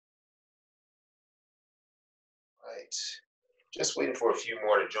right. Just waiting for a few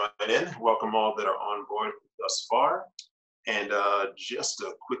more to join in. Welcome all that are on board thus far. And just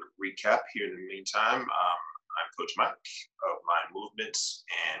a quick recap here in the meantime. I'm Coach Mike of Mind Movements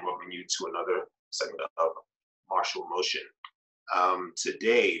and welcoming you to another segment of Martial Motion.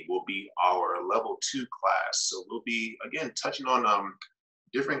 Today will be our level 2 class. So we'll be, again, touching on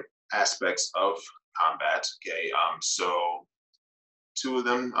different aspects of combat. Okay, so two of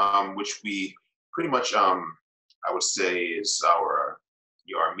them, which we pretty much, I would say is our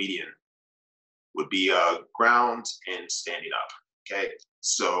median, would be ground and standing up. Okay,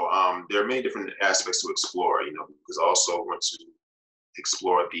 so there are many different aspects to explore, because I also want to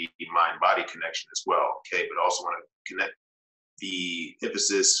explore the mind-body connection as well. Okay, but also want to connect the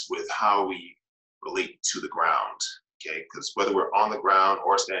emphasis with how we relate to the ground. Okay, because whether we're on the ground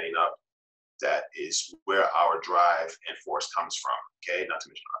or standing up, that is where our drive and force comes from. Okay, not to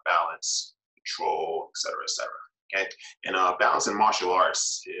mention our balance, control, et cetera, okay? And balance in martial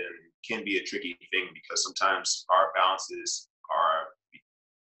arts can be a tricky thing because sometimes our balances are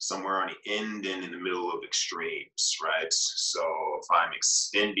somewhere on the end and in the middle of extremes, right? So if I'm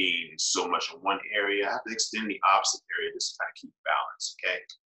extending so much in one area, I have to extend the opposite area just to kind of keep balance, okay?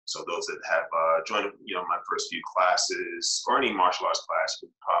 So those that have joined, my first few classes or any martial arts class could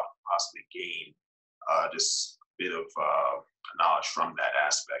possibly gain just a bit of knowledge from that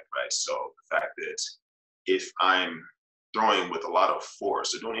aspect, right? So the fact that if I'm throwing with a lot of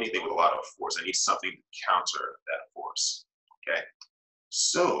force or doing anything with a lot of force, I need something to counter that force, okay?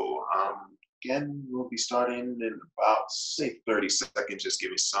 So again, we'll be starting in about, say, 30 seconds. Just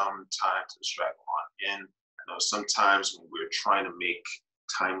give me some time to strap on in. I know sometimes when we're trying to make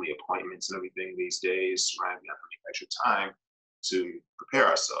timely appointments and everything these days, right, we have to make extra time to prepare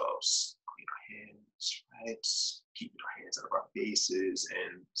ourselves, clean our hands, right, keeping our hands out of our faces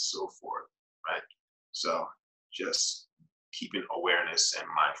and so forth, right? So just keeping awareness and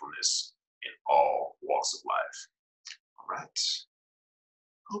mindfulness in all walks of life. All right.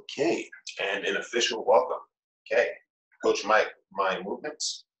 Okay, and an official welcome. Okay, Coach Mike, Mind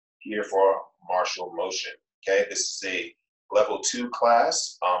Movements, here for Martial Motion. Okay, this is a level 2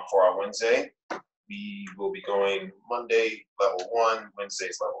 class for our Wednesday. We will be going Monday level 1,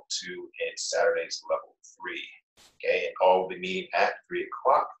 Wednesdays level 2, and Saturdays level 3. Okay, and all will be meeting at 3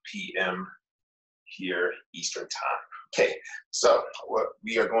 o'clock p.m. here Eastern time. Okay, so what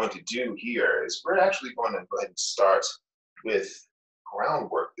we are going to do here is we're actually going to go ahead and start with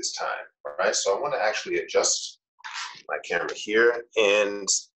groundwork this time. All right, so I want to actually adjust my camera here, and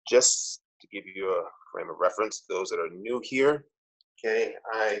just to give you a frame of reference, those that are new here, okay,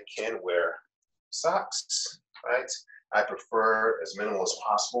 I can wear socks, right? I prefer as minimal as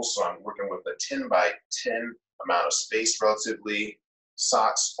possible, so I'm working with a 10 by 10 amount of space relatively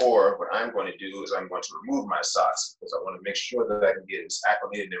socks, or what I'm going to do is I'm going to remove my socks because I want to make sure that I can get as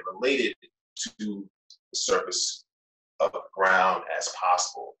acclimated and related to the surface of the ground as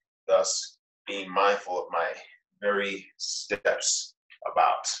possible, thus being mindful of my very steps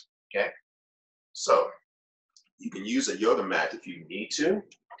about, okay? So you can use a yoga mat if you need to,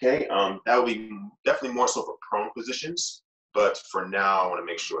 okay? That would be definitely more so for prone positions, but for now I want to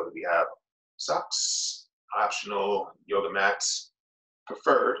make sure that we have socks, optional, yoga mats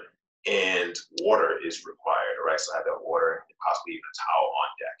preferred, and water is required, all right? So I have that water and possibly even a towel on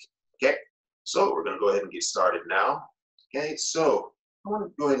deck, okay? So we're gonna go ahead and get started now. Okay, so I want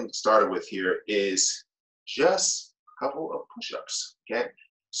to go ahead and get started with here is just a couple of push-ups, okay?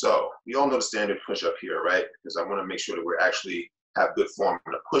 So we all know the standard push-up here, right? Because I want to make sure that we're actually have good form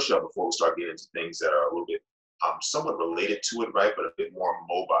in a push-up before we start getting into things that are a little bit somewhat related to it, right? But a bit more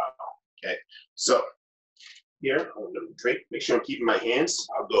mobile, okay? So here, I'm going to make sure I'm keeping my hands.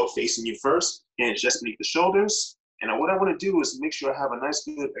 I'll go facing you first, and just beneath the shoulders. And what I want to do is make sure I have a nice,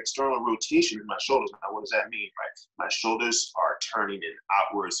 good external rotation in my shoulders. Now, what does that mean, right? My shoulders are turning in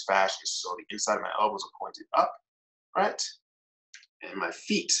outwards fashion, so the inside of my elbows are pointed up, right? And my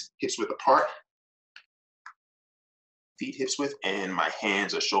feet hips width apart. Feet hips width, and my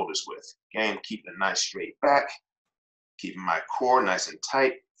hands are shoulders width. Again, keeping a nice straight back, keeping my core nice and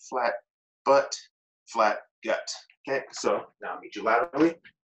tight, flat butt, flat gut. Okay, so now I'll meet you laterally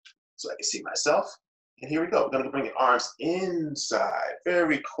so I can see myself. And here we go. We're going to bring your arms inside,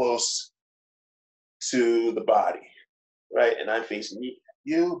 very close to the body, right? And I'm facing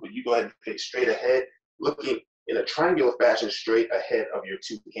you, but you go ahead and face straight ahead, looking in a triangular fashion straight ahead of your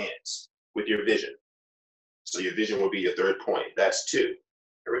two hands with your vision. So your vision will be your third point. That's 2. Here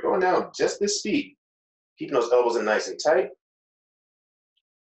we go now, just this speed. Keeping those elbows in nice and tight.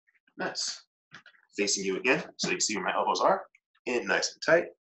 Nice. Facing you again, so you can see where my elbows are. In nice and tight.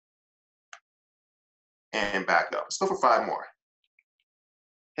 and back up. Let's go for 5 more.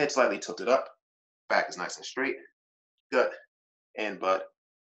 Head slightly tilted up, back is nice and straight, gut and butt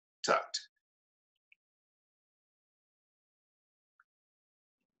tucked.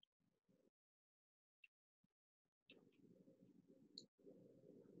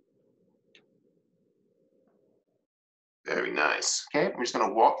 Very nice. Okay, we're just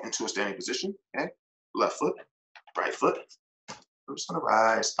gonna walk into a standing position. Okay, left foot, right foot. We're just gonna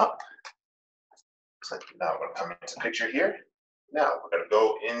rise up. So now we're gonna come into picture here. Now we're gonna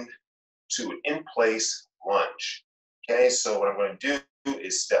go into an in-place lunge. Okay, so what I'm gonna do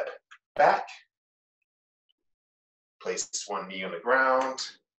is step back, place one knee on the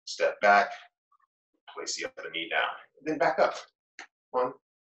ground, step back, place the other knee down, and then back up. 1,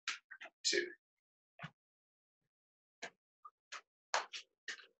 2.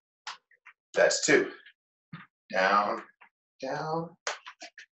 That's 2. Down, down,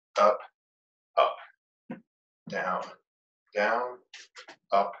 up, up, down, down,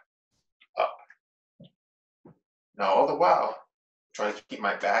 up, up. Now all the while, trying to keep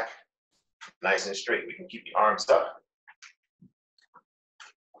my back nice and straight. We can keep the arms up.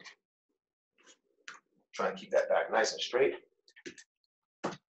 Try and keep that back nice and straight.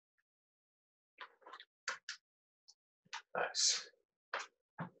 Nice.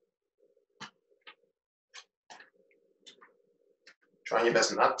 Trying your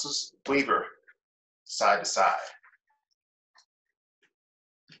best not to waver side to side.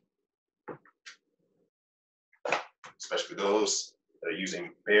 Especially for those that are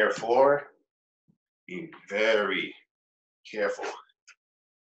using bare floor, being very careful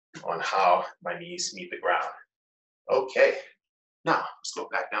on how my knees meet the ground. Okay, now let's go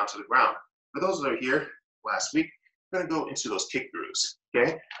back down to the ground. For those that are here last week, we're gonna go into those kick throughs,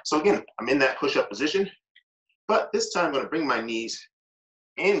 okay? So again, I'm in that push-up position, but this time I'm gonna bring my knees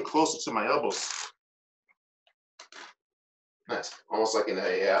in closer to my elbows. Nice, almost like in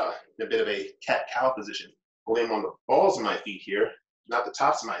a bit of a cat-cow position. Going on the balls of my feet here, not the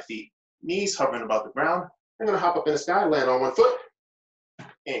tops of my feet. Knees hovering above the ground. I'm gonna hop up in the sky, land on one foot,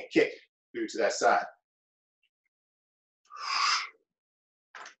 and kick through to that side.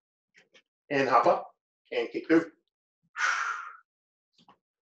 And hop up, and kick through.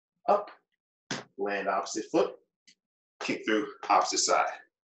 Up, land opposite foot, kick through opposite side.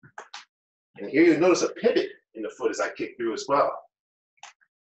 And here you'll notice a pivot in the foot as I kick through as well.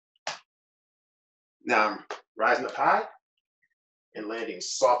 Now I'm rising up high and landing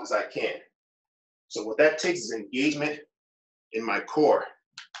as soft as I can. So what that takes is engagement in my core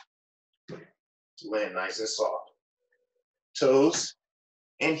to land nice and soft. Toes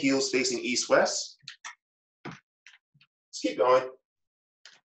and heels facing east-west. Let's keep going.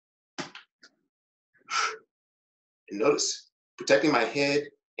 And notice, protecting my head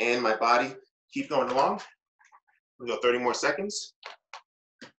and my body. Keep going along. We'll go 30 more seconds.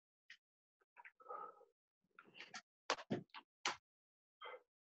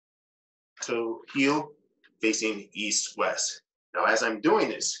 Toe, heel, facing east-west. Now, as I'm doing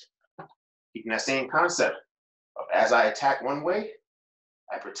this, keeping that same concept of as I attack one way,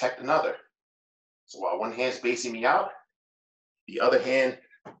 I protect another. So while one hand's facing me out, the other hand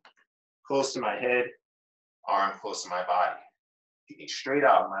close to my head, arm close to my body. Kicking straight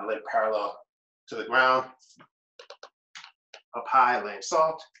out, my leg parallel to the ground. Up high, land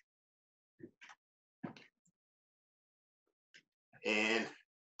soft. And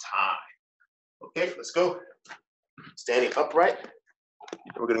time. Okay, let's go. Standing upright.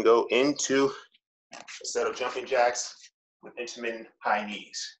 We're gonna go into a set of jumping jacks with intermittent high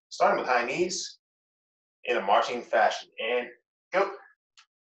knees. Starting with high knees in a marching fashion. And go.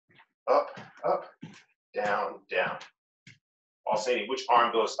 Up, up, down, down. Alternating which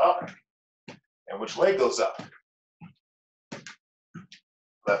arm goes up and which leg goes up.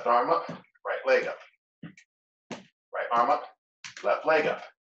 Left arm up, right leg up. Right arm up, left leg up.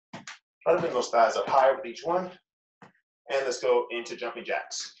 Try to bring those thighs up higher with each one. And let's go into jumping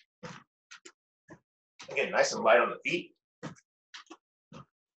jacks. Again, nice and light on the feet.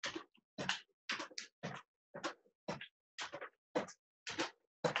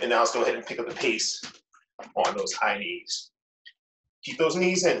 And now let's go ahead and pick up the pace on those high knees. Keep those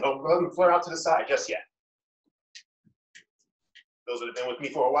knees in. Don't let them flare out to the side just yet. Those that have been with me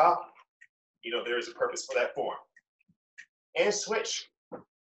for a while, you know there is a purpose for that form. And switch.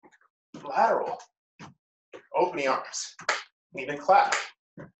 Lateral. Open the arms. Even clap.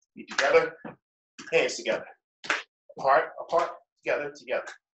 Feet together, hands together. Apart, apart, together, together.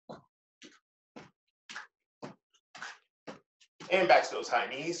 And back to those high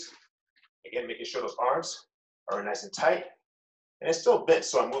knees. Again, making sure those arms are nice and tight. And it's still bent,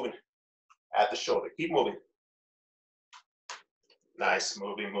 so I'm moving at the shoulder. Keep moving. Nice,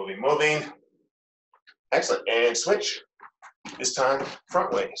 moving, moving, moving. Excellent, and switch. This time,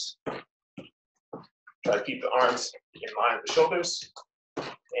 front ways. Try to keep the arms in line with the shoulders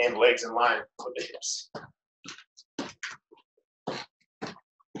and legs in line with the hips.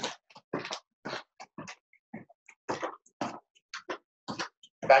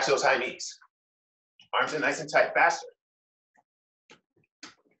 Back to those high knees. Arms in nice and tight, faster.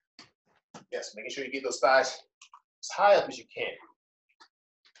 Yes, making sure you get those thighs as high up as you can.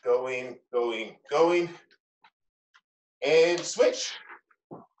 Going, going, going. And switch.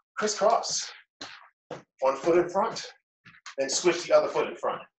 Crisscross. One foot in front, then switch the other foot in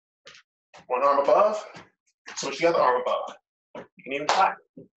front. One arm above, switch the other arm above. You can even clap.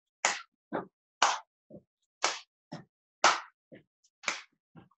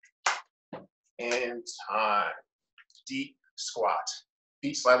 And time. Deep squat.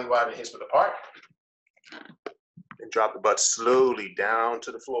 Feet slightly wider than hips width apart. And drop the butt slowly down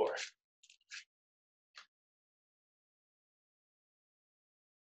to the floor.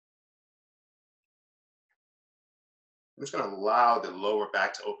 I'm just going to allow the lower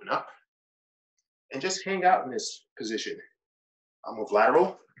back to open up and just hang out in this position. I'll move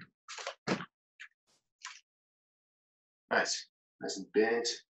lateral. Nice. Nice and bent.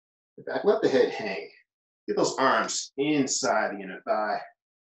 Back. Let the head hang. Get those arms inside the inner thigh.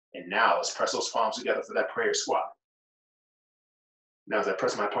 And now let's press those palms together for that prayer squat. Now as I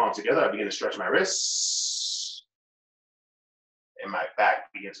press my palms together, I begin to stretch my wrists. And my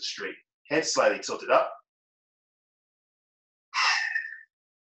back begins to straighten. Head slightly tilted up.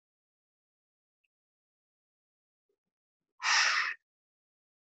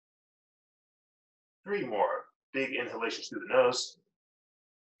 Three more big inhalations through the nose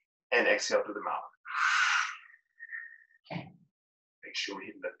and exhale through the mouth. Make sure we're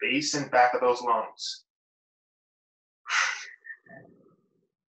hitting the base and back of those lungs.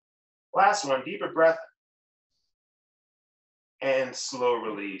 Last one, deeper breath and slow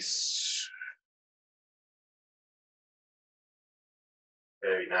release.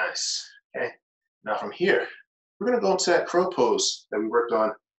 Very nice. Okay, now from here, we're gonna go into that crow pose that we worked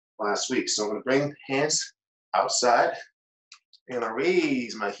on last week. So I'm gonna bring hands outside. I'm gonna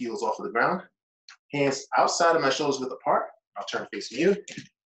raise my heels off of the ground. Hands outside of my shoulders width apart. I'll turn facing you.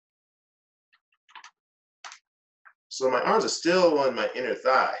 So my arms are still on my inner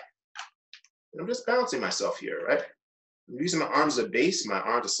thigh. And I'm just balancing myself here, right? I'm using my arms as a base. My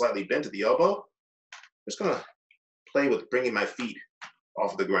arms are slightly bent at the elbow. I'm just gonna play with bringing my feet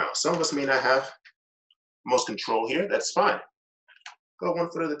off the ground. Some of us may not have most control here. That's fine. Go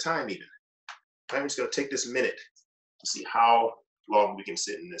one foot at a time even. I'm just gonna take this minute to see how long we can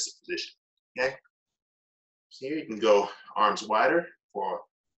sit in this position, okay? So here you can go arms wider for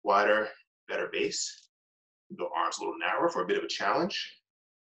wider, better base. You can go arms a little narrower for a bit of a challenge.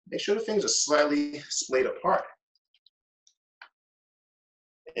 Make sure the fingers are slightly splayed apart.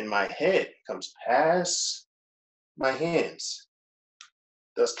 And my head comes past my hands,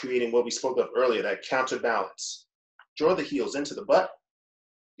 thus creating what we spoke of earlier, that counterbalance. Draw the heels into the butt.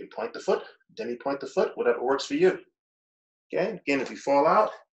 You can point the foot, demi-point the foot, whatever works for you. Okay, again, if you fall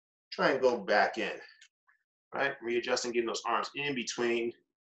out, try and go back in. All right, readjusting, getting those arms in between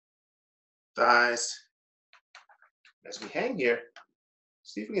thighs. As we hang here,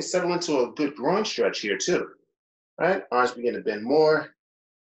 see if we can settle into a good groin stretch here too. All right, arms begin to bend more.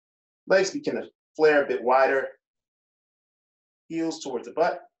 Legs begin to flare a bit wider. Heels towards the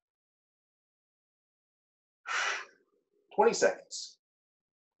butt. 20 seconds.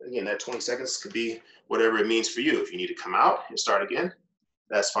 Again, that 20 seconds could be whatever it means for you. If you need to come out and start again,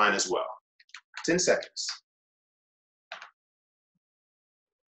 that's fine as well. 10 seconds.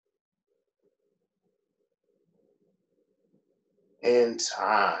 And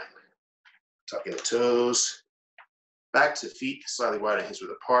time. Tucking the toes. Back to feet, slightly wider, hips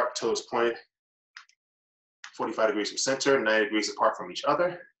width apart, toes pointed. 45 degrees from center, 90 degrees apart from each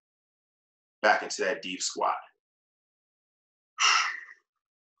other. Back into that deep squat.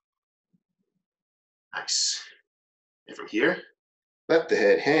 Nice. And from here, let the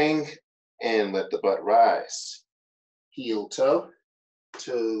head hang and let the butt rise. Heel toe,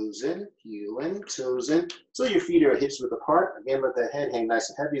 toes in, heel in, toes in. So your feet are hips width apart. Again, let the head hang nice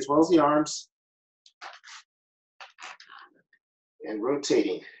and heavy as well as the arms. And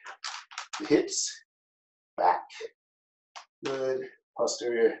rotating the hips back. Good.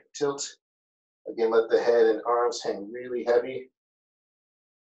 Posterior tilt. Again, let the head and arms hang really heavy.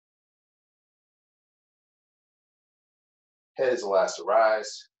 Head is the last to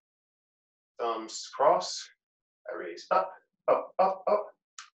rise. Thumbs cross. I raise up, up, up, up.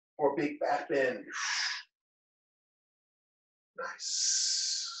 Or big back bend.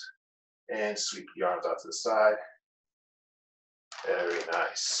 Nice. And sweep the arms out to the side. Very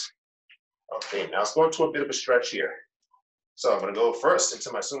nice. Okay, now let's go into a bit of a stretch here. So I'm gonna go first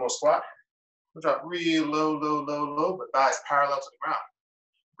into my sumo squat. I'm gonna drop real low, low, low, low, but thighs parallel to the ground.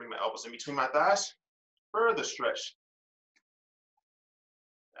 Bring my elbows in between my thighs. Further stretch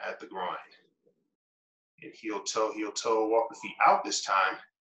at the groin. And heel toe, walk the feet out this time.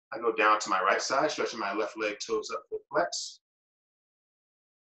 I go down to my right side, stretching my left leg, toes up, foot flex.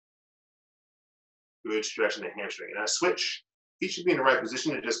 Good stretch in the hamstring. And I switch. Feet should be in the right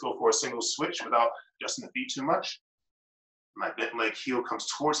position to just go for a single switch without adjusting the feet too much. My bent leg heel comes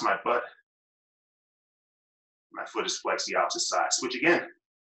towards my butt. My foot is flexed the opposite side. Switch again.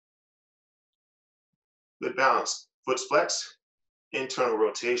 Good balance. Foot's flexed. Internal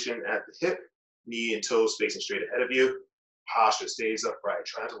rotation at the hip. Knee and toes facing straight ahead of you. Posture stays upright.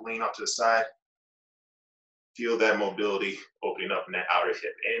 Try to lean off to the side. Feel that mobility opening up in that outer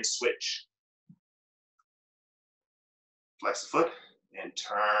hip. And switch. Flex the foot and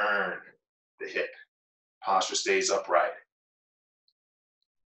turn the hip. Posture stays upright.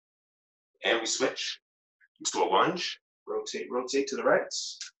 And we switch into a lunge. Rotate, rotate to the right.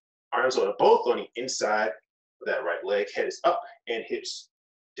 Arms are both on the inside of that right leg. Head is up and hips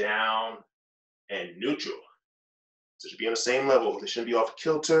down and neutral. So it should be on the same level. They shouldn't be off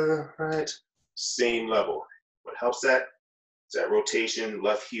kilter, right? Same level. What helps that is that rotation,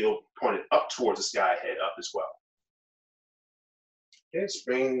 left heel pointed up towards the sky, head up as well. Okay, let's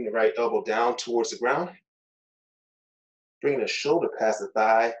bring the right elbow down towards the ground. Bring the shoulder past the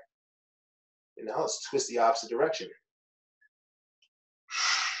thigh. And now let's twist the opposite direction.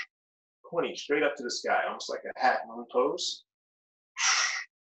 Pointing straight up to the sky, almost like a hat moon pose.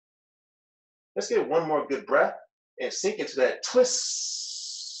 Let's get one more good breath and sink into that twist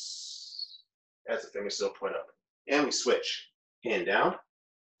as the fingers still point up. And we switch. Hand down.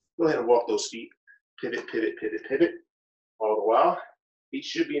 Go ahead and walk those feet. Pivot, pivot, pivot, pivot. All the while, feet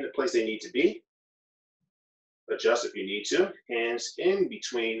should be in the place they need to be. Adjust if you need to. Hands in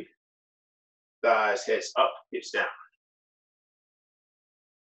between thighs, heads up, hips down.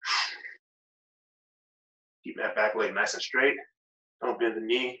 Keeping that back leg nice and straight. Don't bend the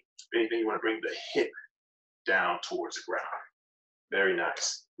knee. If anything, you want to bring the hip down towards the ground. Very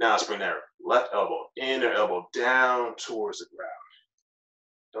nice. Now let's bring that left elbow, inner elbow down towards the ground.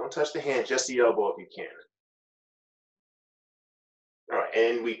 Don't touch the hand, just the elbow if you can. All right,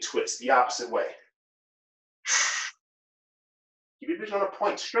 and we twist the opposite way. Keep your vision on a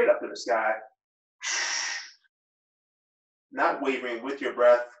point straight up to the sky. Not wavering with your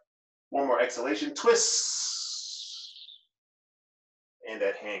breath. One more exhalation, twist. And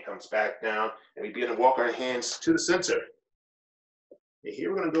that hand comes back down, and we begin to walk our hands to the center. And here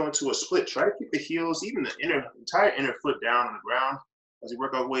we're going to go into a split. Try to keep the heels, even the entire inner foot down on the ground as we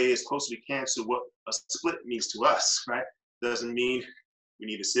work our way as close as we can to what a split means to us, right? Doesn't mean we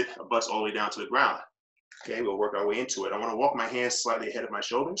need to sit our butts all the way down to the ground. Okay, we'll work our way into it. I want to walk my hands slightly ahead of my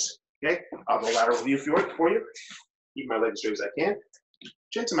shoulders. Okay, I'll go lateral view for you. Keep my legs straight as I can.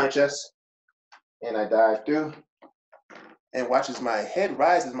 Chin to my chest, and I dive through. And watch as my head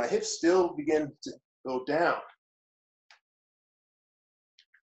rises, my hips still begin to go down.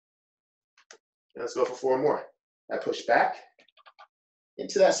 And let's go for 4 more. I push back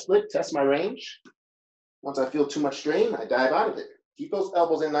into that split, test my range. Once I feel too much strain, I dive out of it. Keep those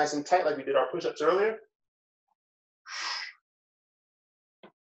elbows in nice and tight like we did our push-ups earlier.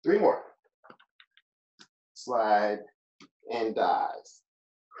 3 more. Slide and dive.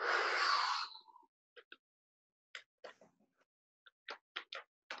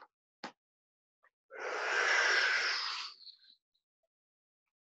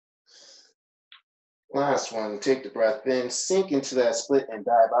 Last one, take the breath in, sink into that split and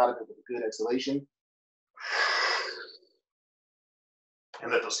dive out of it with a good exhalation.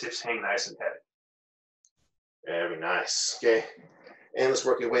 And let those hips hang nice and heavy. Very nice, okay. And let's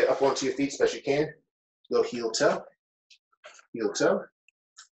work your way up onto your feet as best you can. Go heel toe, heel toe,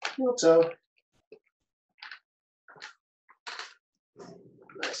 heel toe.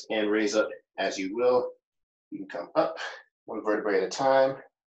 Nice, and raise up as you will. You can come up, one vertebrae at a time.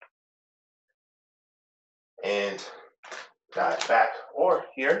 And dive back, or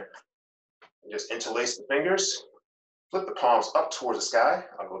here, just interlace the fingers, flip the palms up towards the sky.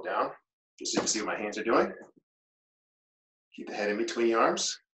 I'll go down, just so you can see what my hands are doing. Keep the head in between the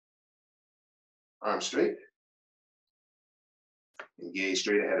arms. Arms straight. And gaze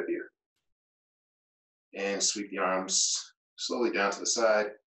straight ahead of you. And sweep the arms slowly down to the side.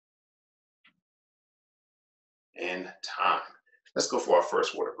 And time. Let's go for our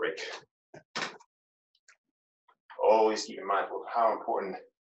first water break. Always keep in mind how important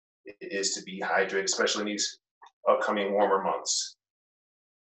it is to be hydrated, especially in these upcoming warmer months.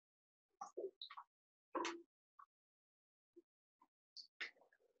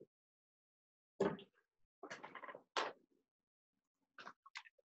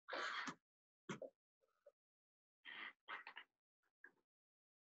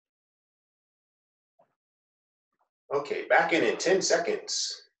 Okay, back in 10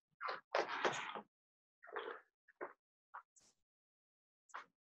 seconds.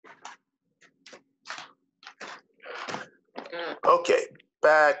 Okay,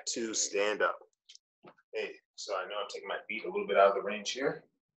 back to stand up. Hey, so I know I'm taking my feet a little bit out of the range here,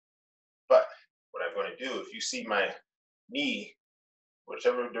 but what I'm going to do, if you see my knee,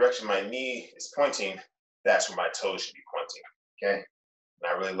 whichever direction my knee is pointing, that's where my toes should be pointing, okay?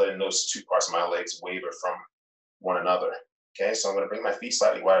 Not really letting those two parts of my legs waver from one another, okay? So I'm going to bring my feet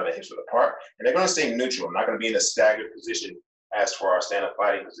slightly wider than hips width apart, and they're going to stay neutral. I'm not going to be in a staggered position as for our stand-up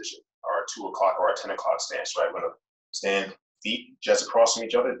fighting position, our 2 o'clock or our 10 o'clock stance, right? I'm going to stand feet just across from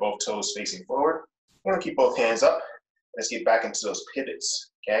each other, both toes facing forward. I'm going to keep both hands up. Let's get back into those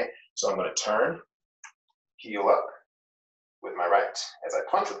pivots, okay? So I'm going to turn, heel up with my right. As I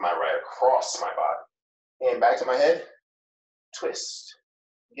punch with my right across my body. And back to my head, twist.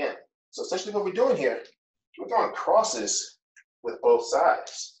 Again. So essentially what we're doing here, we're throwing crosses with both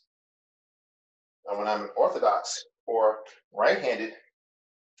sides. Now when I'm orthodox or right-handed,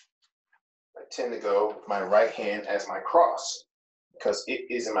 I tend to go with my right hand as my cross because it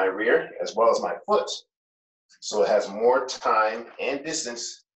is in my rear as well as my foot. So it has more time and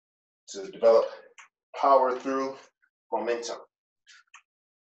distance to develop power through momentum.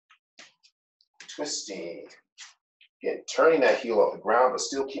 Twisting. Again, turning that heel off the ground, but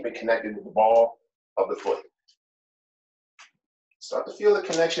still keeping connected with the ball of the foot. Start to feel the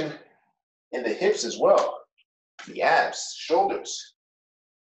connection in the hips as well, the abs, shoulders.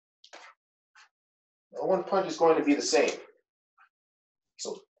 No one punch is going to be the same.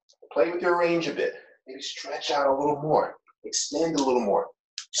 So play with your range a bit. Maybe stretch out a little more, extend a little more,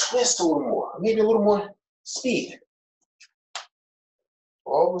 twist a little more, maybe a little more speed.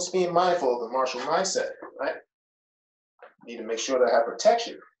 Always being mindful of the martial mindset, right? Need to make sure that I have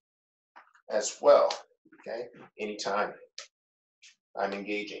protection as well, okay? Anytime I'm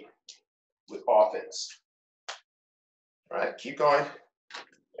engaging with offense. All right, keep going.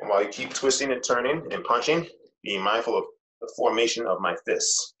 And while you keep twisting and turning and punching, being mindful of the formation of my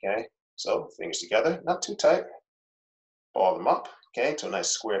fists, okay? So fingers together, not too tight. Ball them up, okay, to a nice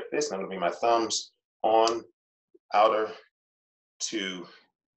square fist. And I'm gonna bring my thumbs on outer 2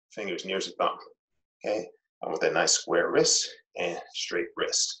 fingers nearest the thumb, okay? I want that nice square wrist and straight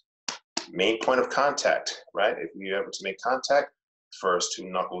wrist. Main point of contact, right? If you're able to make contact, first 2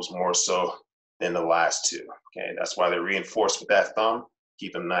 knuckles more so than the last 2, okay? That's why they're reinforced with that thumb.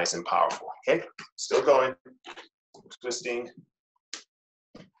 Keep them nice and powerful, okay? Still going, twisting.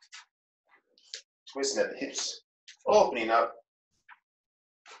 Twisting at the hips, opening up.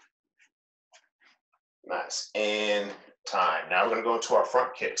 Nice, and time. Now we're gonna go into our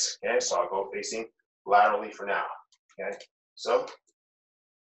front kicks, okay? So I'll go facing laterally for now, okay? So,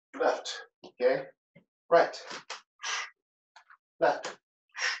 left, okay? Right, left,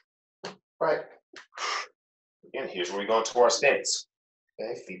 right. Again, here's where we go into our stance,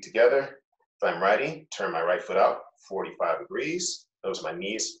 okay? Feet together. If I'm righty, turn my right foot out 45 degrees. Those are my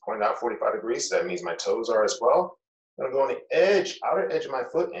knees pointing out 45 degrees, so that means my toes are as well. I'm gonna go on the edge, outer edge of my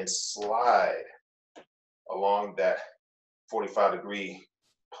foot and slide along that 45-degree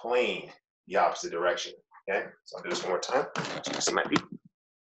plane, the opposite direction, okay? So I'll do this one more time, so you can see my feet.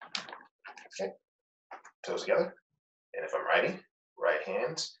 Okay, toes together. And if I'm righty, right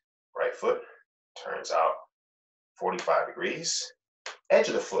hand, right foot, turns out 45 degrees. Edge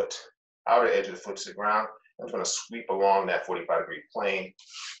of the foot, outer edge of the foot to the ground. I'm gonna sweep along that 45-degree plane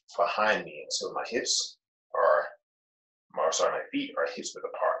behind me until my hips are, my feet are hips width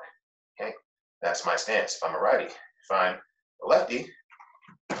apart, okay? That's my stance if I'm a righty. If I'm a lefty,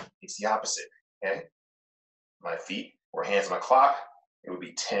 it's the opposite, okay? My feet or hands on the clock, it would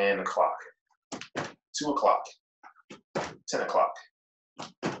be 10 o'clock, 2 o'clock, 10 o'clock,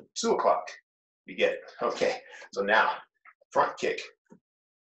 2 o'clock. You get it, okay? So now, front kick,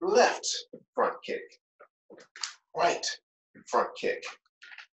 left front kick, right front kick.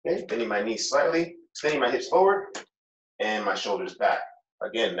 Okay, bending my knees slightly, extending my hips forward, and my shoulders back.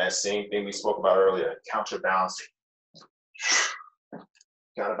 Again, that same thing we spoke about earlier, counterbalancing.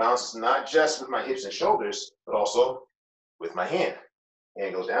 Counterbalance is not just with my hips and shoulders, but also with my hand.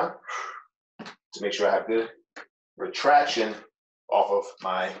 Hand goes down to make sure I have good retraction off of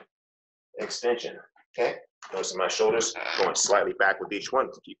my extension, okay? Notice my shoulders going slightly back with each one.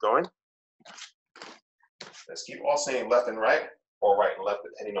 Keep going. Let's keep alternating left and right, or right and left,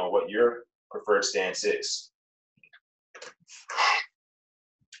 depending on what your preferred stance is.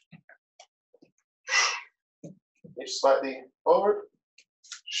 Hips slightly forward,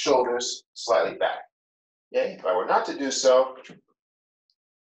 shoulders slightly back. Okay? If I were not to do so,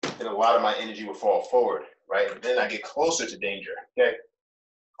 then a lot of my energy would fall forward, right? And then I get closer to danger, okay?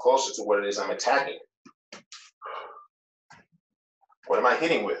 Closer to what it is I'm attacking. What am I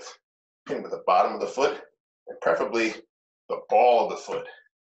hitting with? Hitting with the bottom of the foot, and preferably the ball of the foot,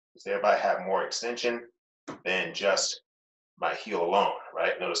 because thereby I have more extension than just my heel alone,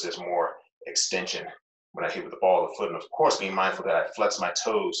 right? Notice there's more extension when I hit with the ball of the foot, and of course being mindful that I flex my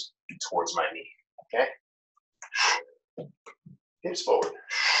toes towards my knee, okay? Hips forward,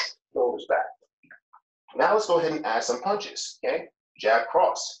 shoulders back. Now let's go ahead and add some punches, okay? Jab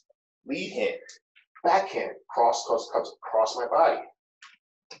cross, lead hand, backhand, cross comes across my body.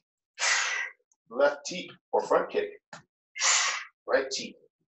 Left teep or front kick, right teep,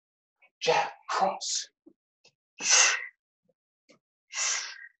 jab, cross.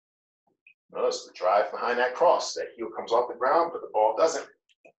 Notice the drive behind that cross. That heel comes off the ground, but the ball doesn't.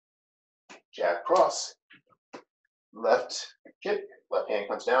 Jab, cross, left kick, left hand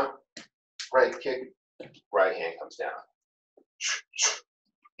comes down, right kick, right hand comes down.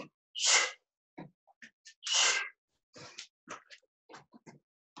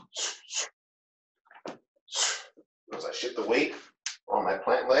 As I shift the weight on my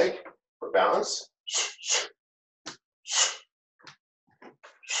plant leg for balance.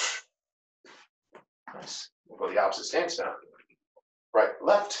 Nice. We'll go the opposite stance now. Right,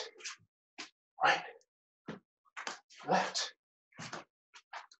 left, right, left.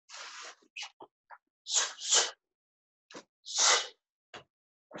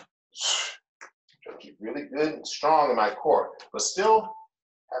 Try to keep really good and strong in my core, but still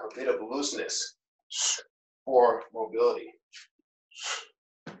have a bit of looseness for mobility.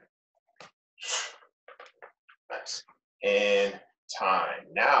 Nice. And time.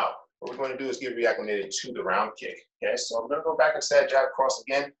 Now, what we're going to do is get reacclimated to the round kick. Okay, so I'm going to go back into that jab cross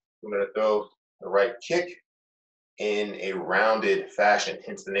again. I'm going to throw the right kick in a rounded fashion,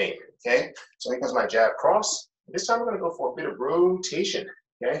 hence the name. Okay, so here comes my jab cross. This time we're going to go for a bit of rotation,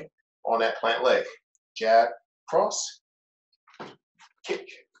 okay, on that plant leg. Jab, cross, kick.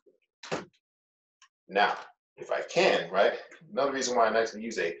 Now, if I can, right, another reason why I like to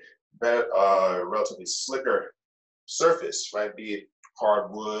use a better, relatively slicker surface, right, be it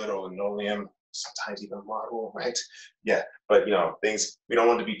hardwood or linoleum, sometimes even marble, right? Yeah, but you know, things, we don't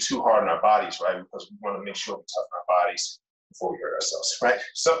want to be too hard on our bodies, right? Because we want to make sure we toughen our bodies before we hurt ourselves, right?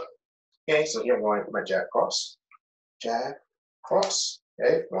 So, okay, so here I'm going with my jab cross, okay?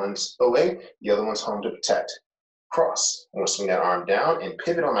 One's away, the other one's home to protect. Cross, I'm gonna swing that arm down and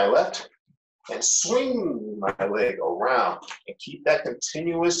pivot on my left and swing my leg around and keep that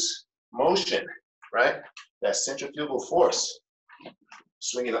continuous motion, right? That centrifugal force.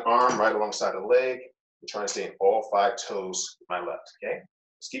 Swinging the arm right alongside the leg. We're trying to stay in all 5 toes with my left, okay?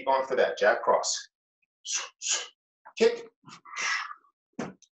 Let's keep going for that. Jab cross. Kick.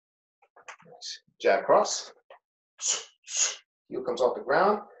 Jab cross. Heel comes off the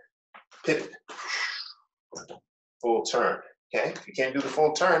ground. Pivot. Full turn, okay? If you can't do the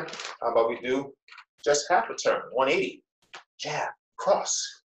full turn, how about we do just half a turn, 180. Jab,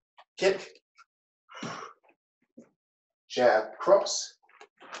 cross, kick. Jab, cross,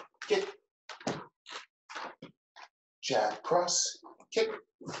 kick. Jab, cross, kick.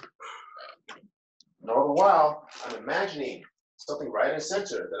 And all the while, I'm imagining something right in the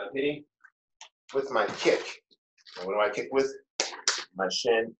center that I'm hitting with my kick. And what do I kick with? My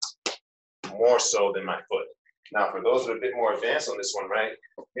shin, more so than my foot. Now, for those that are a bit more advanced on this one, right?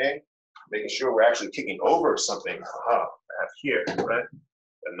 Okay, making sure we're actually kicking over something. I have here, right?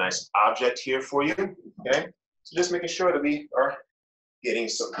 A nice object here for you. Okay, so just making sure that we are getting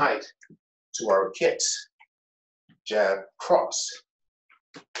some height to our kicks. Jab, cross,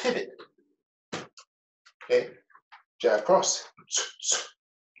 pivot. Okay, jab, cross,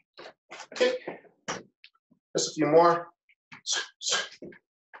 kick. Just a few more.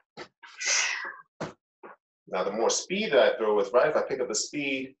 Now, the more speed that I throw with, right, if I pick up the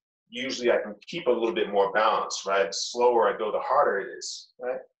speed, usually I can keep a little bit more balance, right? The slower I go, the harder it is,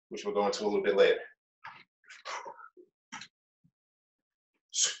 right? Which we'll go into a little bit later.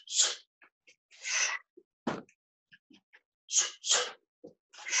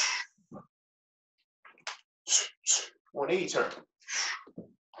 One 180 turn.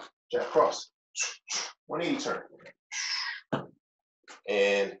 Jab cross. 180 turn.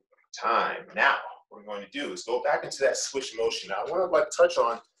 and time. Now, what we're going to do is go back into that switch motion. Now, I want to touch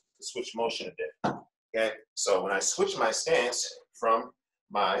on the switch motion a bit. Okay, so when I switch my stance from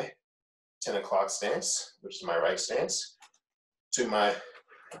my 10 o'clock stance, which is my right stance, to my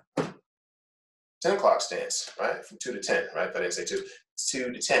 10 o'clock stance, right? From 2 to 10, right? If I didn't say 2,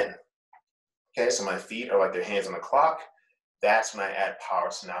 2 to 10. Okay, so my feet are like their hands on the clock. That's when I add power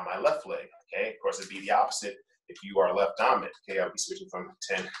to now my left leg. Okay, of course, it'd be the opposite if you are left dominant. Okay, I'll be switching from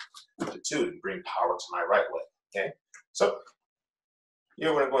 10 to 2 to bring power to my right leg. Okay, so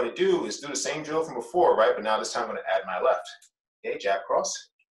here what I'm going to do is do the same drill from before, right? But now this time I'm going to add my left. Okay, jab cross.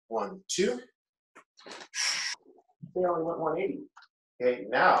 1, 2. They only went 180. Okay,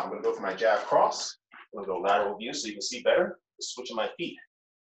 now I'm going to go for my jab cross. I'm going to go lateral view so you can see better. Switching my feet.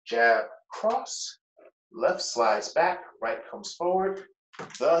 Jab cross. Left slides back, right comes forward,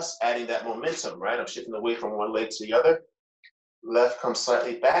 thus adding that momentum, right? I'm shifting away from one leg to the other. Left comes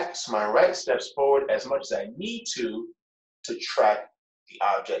slightly back, so my right steps forward as much as I need to track the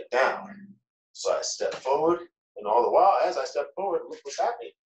object down. So I step forward, and all the while, as I step forward, look what's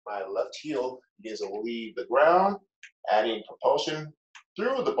happening. My left heel begins to leave the ground, adding propulsion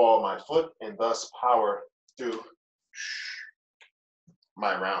through the ball of my foot, and thus power through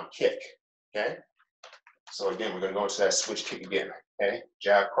my round kick, okay? So again, we're going to go into that switch kick again, okay?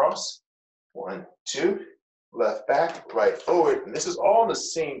 Jab cross, 1, 2, left back, right forward. And this is all in the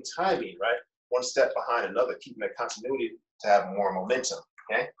same timing, right? One step behind another, keeping that continuity to have more momentum,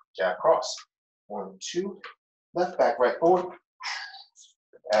 okay? Jab cross, 1, 2, left back, right forward,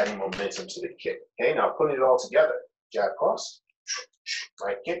 adding momentum to the kick, okay? Now putting it all together, jab cross,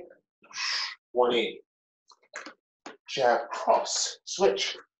 right kick, 180. Jab cross,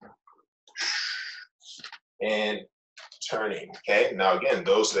 switch, and turning, okay? Now again,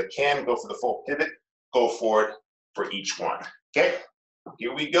 those that can go for the full pivot, go for it for each one, okay?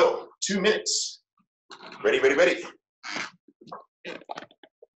 Here we go, 2 minutes. Ready, ready, ready.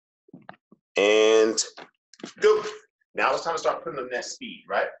 And go. Now it's time to start putting on that speed,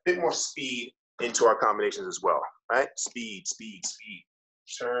 right? A bit more speed into our combinations as well, right? Speed, speed, speed.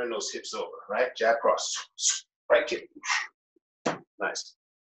 Turn those hips over, right? Jab cross, right kick. Nice.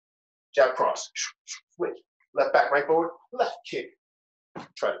 Jab cross, switch. Left back, right forward, left kick.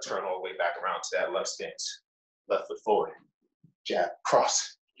 Try to turn all the way back around to that left stance. Left foot forward. Jab,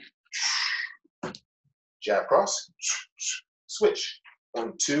 cross. Jab, cross. Switch.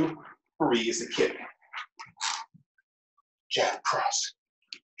 1, 2, 3 is the kick. Jab, cross.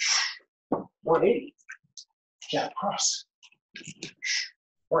 180. Jab, cross.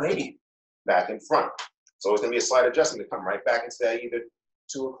 180. Back in front. So it's going to be a slight adjustment to come right back into that either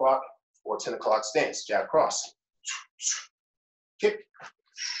 2 o'clock or 10 o'clock stance. Jab, cross. Kick.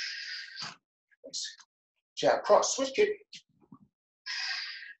 Jab, cross, switch kick.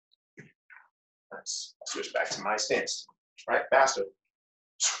 Nice. I'll switch back to my stance. Right, faster.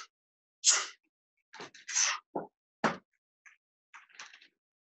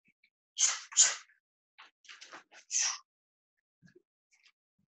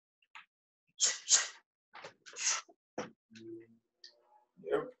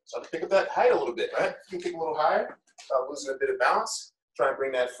 So to pick up that height a little bit, right? You can kick a little higher, losing a bit of balance. Try and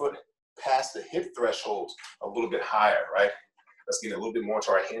bring that foot past the hip threshold a little bit higher, right? Let's get a little bit more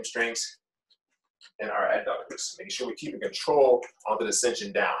to our hamstrings and our adductors. Making sure we're keeping control on the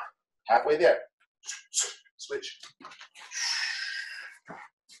descension down. Halfway there. Switch.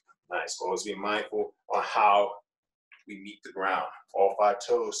 Nice. Always be mindful on how we meet the ground. All 5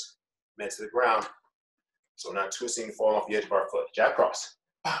 toes meant to the ground. So not twisting and falling off the edge of our foot. Jab cross.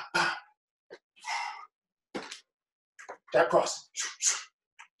 Jab cross.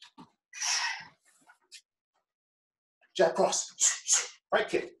 Jab cross. Right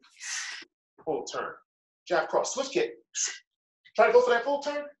kick. Full turn. Jab cross. Switch kick. Try to go for that full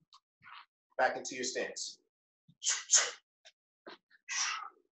turn. Back into your stance.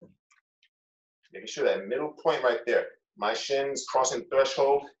 Making sure that middle point right there. My shins crossing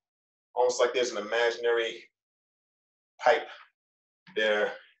threshold. Almost like there's an imaginary pipe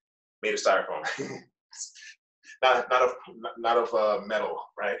there made of styrofoam. not of metal,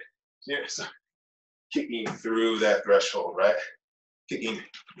 right? Yeah, so kicking through that threshold, right? Kicking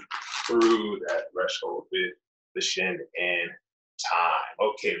through that threshold with the shin and time.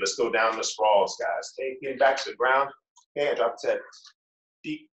 Okay, let's go down the sprawls, guys. Okay, getting back to the ground. Okay, I drop the head.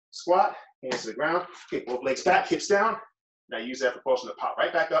 Deep squat, hands to the ground. Okay, both legs back, hips down. Now use that propulsion to pop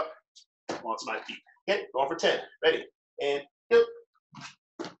right back up onto my feet. Okay, going for 10. Ready? And go.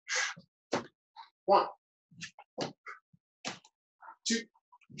 1, 2,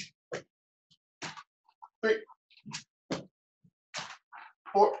 3,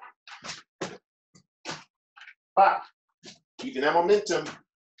 4, 5. Keeping that momentum.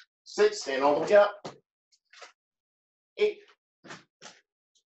 6, stand all the way up. 8,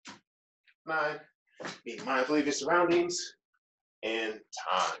 9, be mindful of your surroundings, and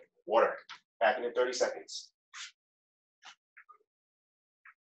time. Water. Back in 30 seconds.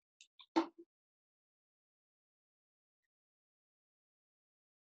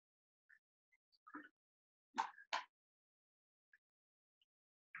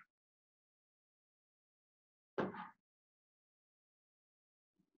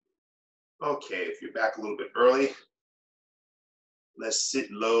 Okay, if you're back a little bit early, let's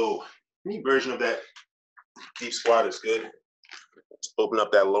sit low. Any version of that deep squat is good. Just open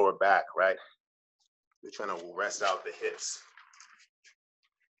up that lower back, right? We're trying to rest out the hips.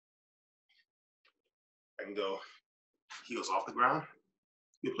 I can go heels off the ground.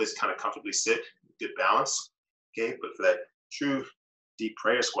 Good place to kind of comfortably sit, good balance. Okay, but for that true deep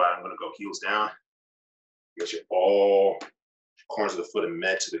prayer squat, I'm gonna go heels down. Get your all corners of the foot and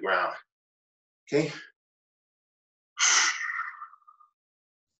med to the ground. Okay.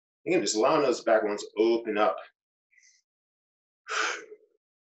 Again, just allowing those back ones to open up.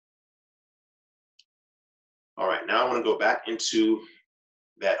 All right, now I want to go back into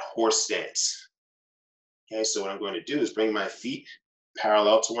that horse stance. Okay, so what I'm going to do is bring my feet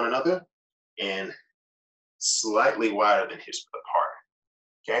parallel to one another and slightly wider than hips width apart.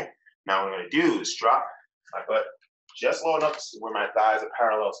 Okay, now what I'm going to do is drop my butt just low enough where my thighs are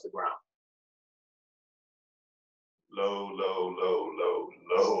parallel to the ground. Low, low, low, low,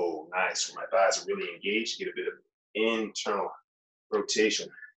 low. Nice. Where my thighs are really engaged. Get a bit of internal rotation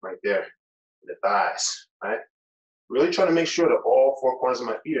right there in the thighs, right? Really trying to make sure that all 4 corners of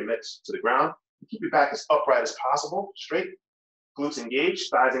my feet are met to the ground. Keep your back as upright as possible, straight. Glutes engaged,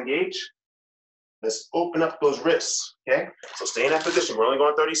 thighs engaged. Let's open up those wrists, okay? So stay in that position. We're only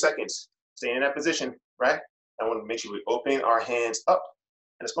going 30 seconds. Stay in that position, right? I want to make sure we're opening our hands up,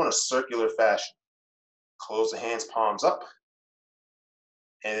 and it's going to circular fashion. Close the hands, palms up,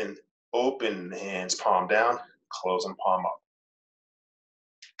 and open the hands, palm down, close them, palm up.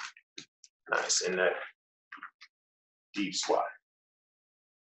 Nice, in that deep squat.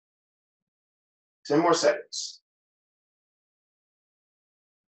 10 more seconds.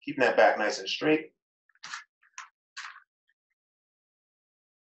 Keeping that back nice and straight.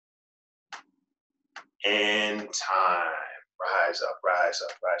 And time. Rise up, rise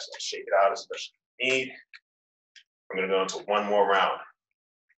up, rise up. Shake it out as much as you need. I'm going to go into one more round.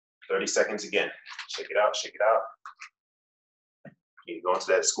 30 seconds again. Shake it out, shake it out. You go into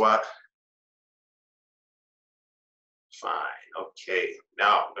that squat. Fine. Okay.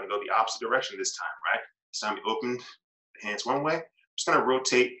 Now I'm going to go the opposite direction this time, right? This time we open the hands one way. I'm just going to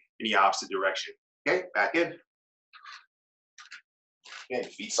rotate in the opposite direction. Okay, back in. Again,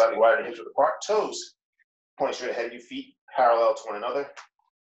 feet slightly wider, hips width apart. Toes point straight ahead of your feet, parallel to one another.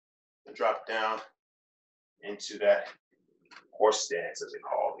 And drop down into that horse stance, as they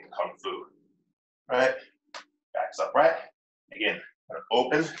call it in Kung Fu. Right? Backs upright. Again,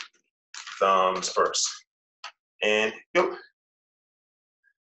 open, thumbs first. And go.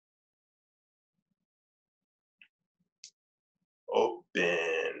 Open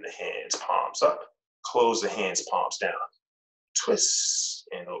the hands, palms up. Close the hands, palms down. Twist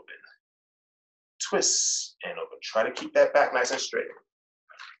and open. Twist and open. Try to keep that back nice and straight.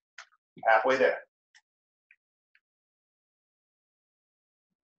 Halfway there.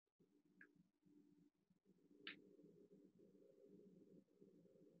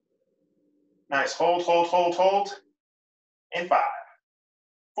 Nice. Hold, hold, hold, hold. And 5,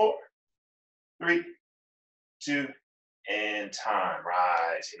 4, 3, 2, and time.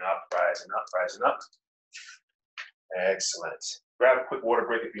 Rising up, rising up, rising up. Excellent. Grab a quick water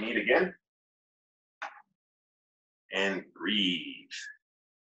break if you need again. And breathe.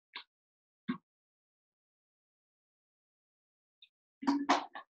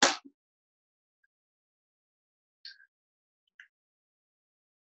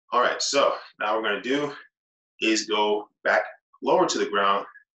 All right, so now what we're going to do is go back lower to the ground.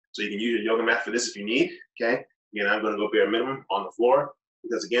 So you can use your yoga mat for this if you need, okay? Again, I'm going to go bare minimum on the floor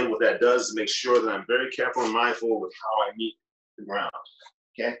because again, what that does is make sure that I'm very careful and mindful with how I meet the ground,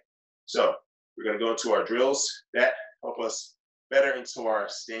 okay? So we're going to go into our drills that help us better into our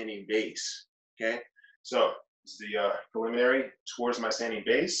standing base, okay? So this is the preliminary towards my standing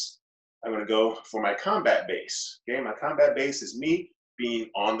base. I'm going to go for my combat base, okay? My combat base is me being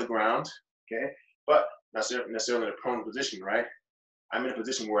on the ground, okay? But not necessarily in a prone position, right? I'm in a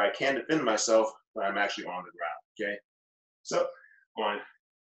position where I can defend myself, but I'm actually on the ground, okay? So, going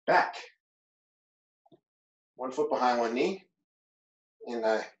back. 1 foot behind one knee. And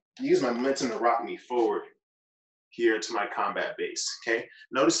I use my momentum to rock me forward here to my combat base, okay?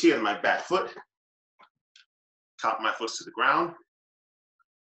 Notice here in my back foot, top of my foot's to the ground.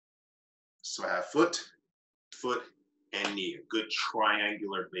 So I have foot, foot, and knee, a good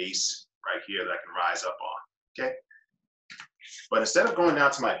triangular base right here that I can rise up on, okay? But instead of going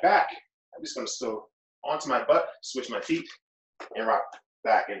down to my back, I'm just gonna still onto my butt, switch my feet, and rock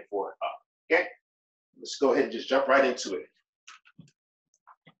back and forth up, okay? Let's go ahead and just jump right into it.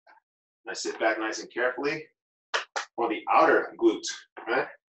 I sit back nice and carefully on the outer glute, right?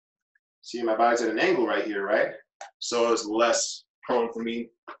 See, my body's at an angle right here, right? So it's less prone for me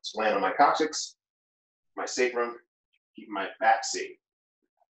to land on my coccyx, my sacrum, keep my back safe.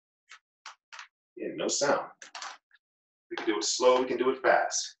 Yeah, no sound. We can do it slow, we can do it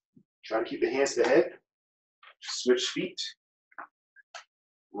fast. Try to keep the hands to the head, switch feet,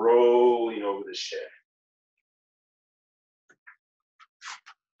 rolling over the shin.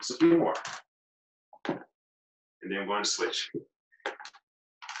 Just a few more. And then I'm going to switch.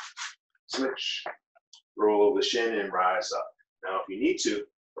 Switch, roll over the shin and rise up. Now, if you need to,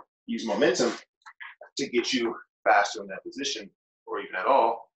 use momentum to get you faster in that position, or even at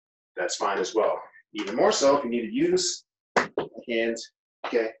all, that's fine as well. Even more so, if you need to use hands,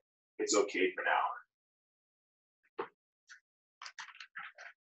 okay, it's okay for now.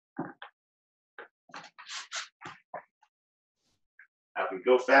 Now, if we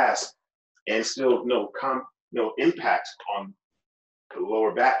go fast and still no impact on the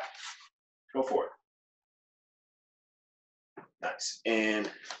lower back, go for it. Nice, and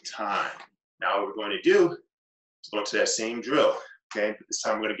time. Now what we're going to do is go to that same drill, okay? But this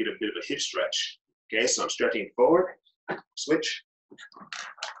time I'm going to get a bit of a hip stretch, okay? So I'm stretching forward, switch,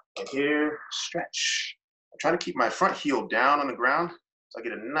 and here, stretch. I'm trying to keep my front heel down on the ground, so I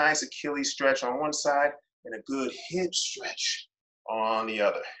get a nice Achilles stretch on one side and a good hip stretch on the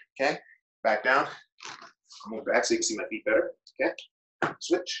other, okay? Back down, move back so you can see my feet better, okay?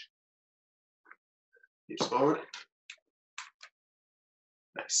 Switch, hips forward.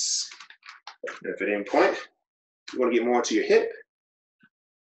 Nice. And if at any point you want to get more into your hip,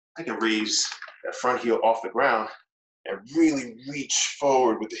 I can raise that front heel off the ground and really reach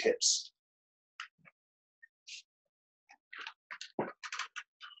forward with the hips.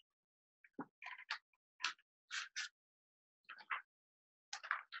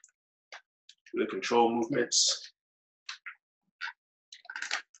 Really control movements.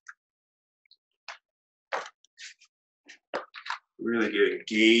 Really get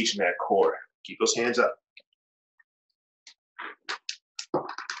engaged in that core. Keep those hands up.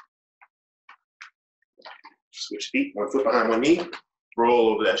 Switch feet, one foot behind one knee. Roll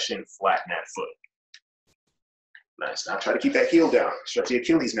over that shin, flatten that foot. Nice. Now try to keep that heel down. Stretch the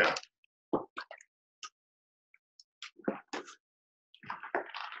Achilles now.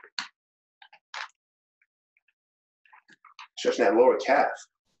 Stretching that lower calf.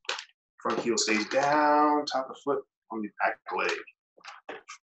 Front heel stays down, top of foot on the back leg.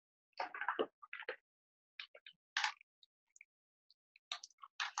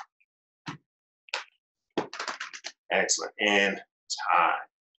 Excellent, and time.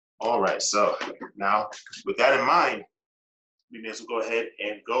 All right, so now with that in mind, we may as well go ahead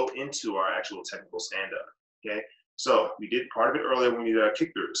and go into our actual technical stand-up, okay? So we did part of it earlier when we did our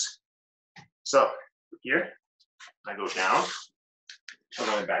kick-throughs. So here, I go down, I'm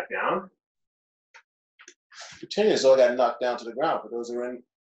going back down. Pretend as though I got knocked down to the ground. For those who are in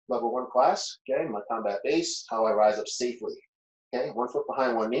level 1 class, okay, my combat base, how I rise up safely. Okay, 1 foot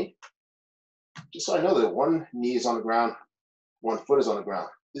behind one knee. Just so I know that one knee is on the ground, 1 foot is on the ground.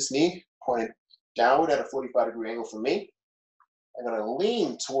 This knee pointing downward at a 45-degree angle from me. I'm gonna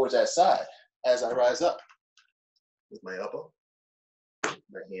lean towards that side as I rise up with my elbow,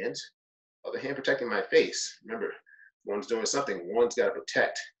 my hand, other hand protecting my face. Remember, one's doing something, one's gotta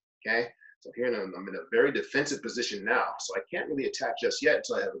protect, okay? So here I'm in a very defensive position now, so I can't really attack just yet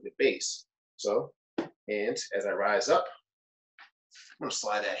until I have a good base. So, and as I rise up, I'm gonna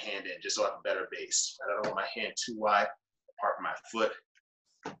slide that hand in just so I have a better base. I don't want my hand too wide apart from my foot,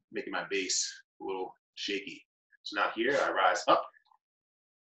 making my base a little shaky. So now here I rise up.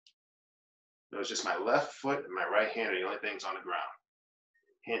 It's just my left foot and my right hand are the only things on the ground.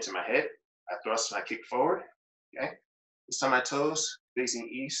 Hand to my head, I thrust and I kick forward, okay? This time my toes facing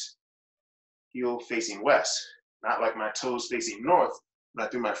east, heel facing west. Not like my toes facing north when I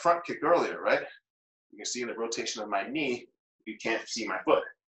threw my front kick earlier, right? You can see in the rotation of my knee, you can't see my foot,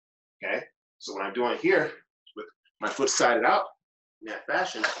 okay? So what I'm doing here, with my foot sided out in that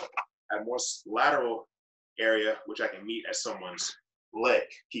fashion, I have more lateral area which I can meet at someone's leg,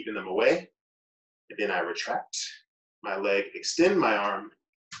 keeping them away. And then I retract, my leg, extend my arm,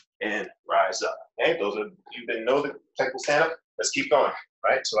 and rise up. Okay, those are, you didn't know the technical stand-up. Let's keep going,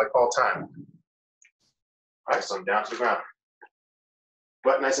 right? So I call time. All right, so I'm down to the ground.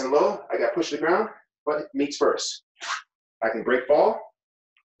 Butt nice and low. I got pushed to the ground. Butt meets first. I can break fall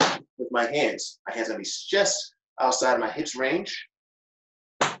with my hands. My hands are gonna be just outside of my hips range.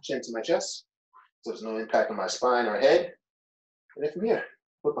 Chin to my chest. So there's no impact on my spine or head. And then from here,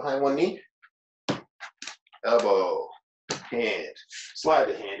 put behind one knee. Elbow, hand. Slide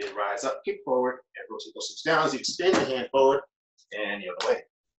the hand in, rise up, kick forward, and rotate those hips down as you extend the hand forward and the other way.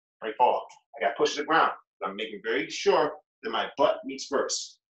 Break fall. I got pushed to the ground. I'm making very sure that my butt meets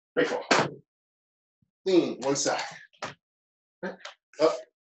first. Break fall. Lean one side. Up,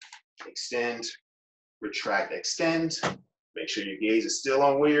 extend, retract, extend. Make sure your gaze is still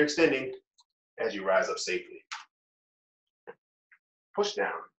on where you're extending as you rise up safely. Push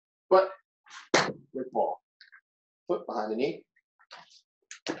down, butt, break fall. Foot behind the knee.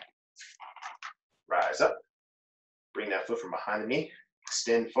 Rise up. Bring that foot from behind the knee.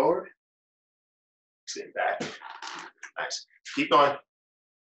 Extend forward. Extend back. Nice. Keep going.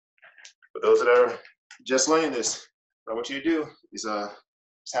 For those that are just learning this, what I want you to do is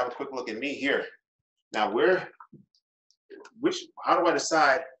just have a quick look at me here. Now, how do I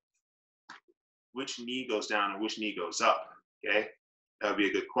decide which knee goes down and which knee goes up? Okay, that would be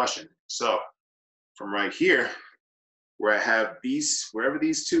a good question. So, from right here, where I have these, wherever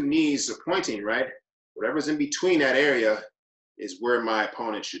these two knees are pointing, right? Whatever's in between that area is where my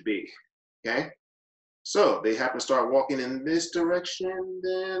opponent should be. Okay. So they happen to start walking in this direction,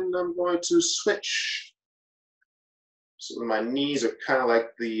 then I'm going to switch. So my knees are kind of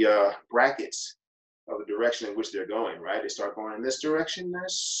like the brackets of the direction in which they're going, right? They start going in this direction, I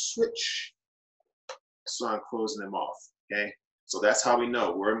switch. So I'm closing them off, okay? So that's how we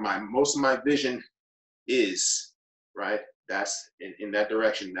know where most of my vision is, right? That's in that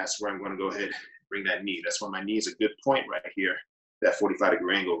direction. That's where I'm going to go ahead and bring that knee. That's why my knee is a good point right here, that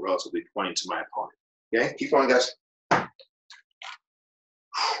 45-degree angle relatively pointing to my opponent. Okay, keep going, guys.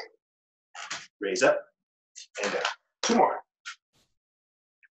 Raise up and down. Two more.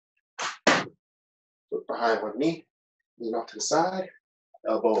 Look behind one knee, lean off to the side.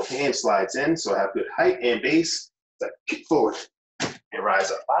 Elbow, hand slides in, so I have good height and base. So kick forward and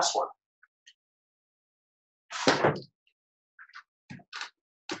rise up. Last one.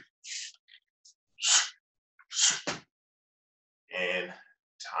 And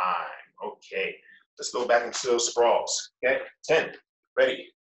time. Okay. Let's go back into those sprawls. Okay, 10,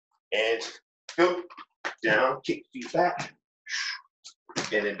 ready, and go down, kick feet back,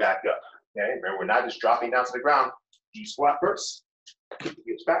 and then back up. Okay, remember we're not just dropping down to the ground. You squat first, kick the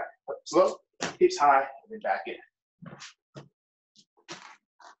hips back, up slow, hips high, and then back in.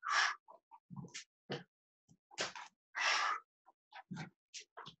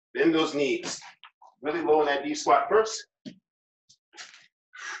 Bend those knees, really low in that deep squat first.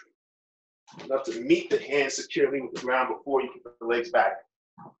 Enough to meet the hands securely with the ground before you kick the legs back.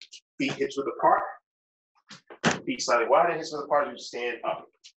 Feet hips width apart. Feet slightly wider, hips width apart as you stand up.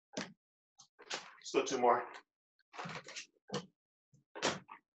 Still two more.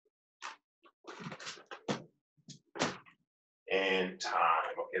 And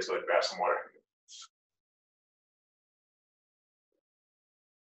time. Okay, so let's grab some water.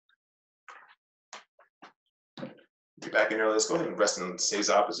 Get back in there. Let's go ahead and rest in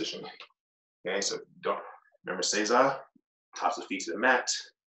Seiza position. Okay, so don't remember Seiza, tops of feet to the mat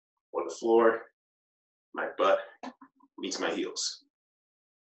or the floor. My butt meets my heels.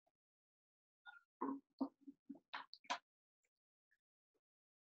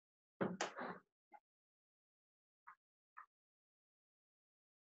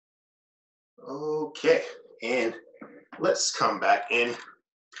 Okay, and let's come back in.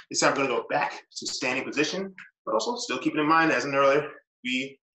 This time we're going to go back to standing position, but also still keeping in mind, as in earlier,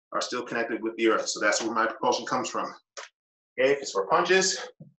 we are still connected with the earth. So that's where my propulsion comes from. Okay, if it's for punches,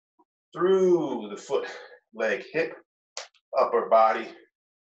 through the foot, leg, hip, upper body,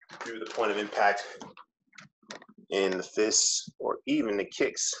 through the point of impact in the fists, or even the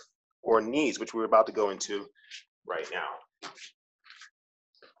kicks or knees, which we're about to go into right now.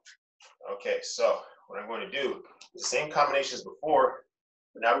 Okay, so what I'm going to do is the same combination as before,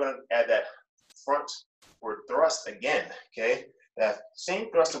 but now we're going to add that front or thrust again, okay? That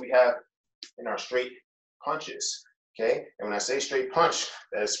same thrust that we have in our straight punches, okay? And when I say straight punch,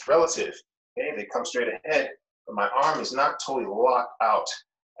 that is relative, okay? They come straight ahead, but my arm is not totally locked out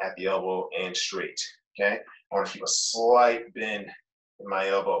at the elbow and straight, okay? I want to keep a slight bend in my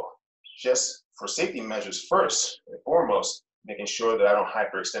elbow, just for safety measures first and foremost, making sure that I don't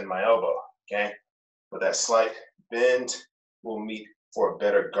hyperextend my elbow, okay? With that slight bend, we'll meet for a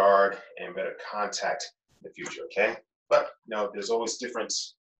better guard and better contact in the future, okay? But, there's always different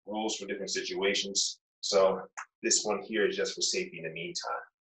rules for different situations. So this one here is just for safety in the meantime,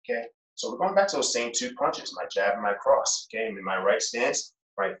 okay? So we're going back to those same 2 punches, my jab and my cross, okay? I'm in my right stance,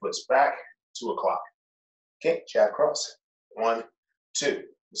 right foot's back, 2 o'clock. Okay, jab, cross, 1, 2.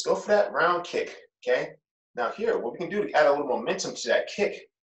 Let's go for that round kick, okay? Now here, what we can do to add a little momentum to that kick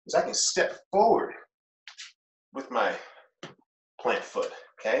is I can step forward with my plant foot,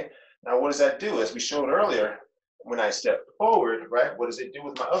 okay? Now what does that do? As we showed earlier, when I step forward, right, what does it do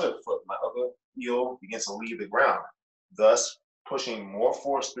with my other foot? My other heel begins to leave the ground, thus pushing more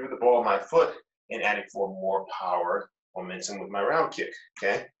force through the ball of my foot and adding for more power, momentum with my round kick,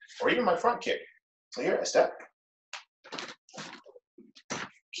 okay? Or even my front kick. So here I step,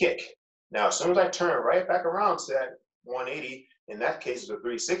 kick. Now, as soon as I turn right back around to that 180, in that case, it's a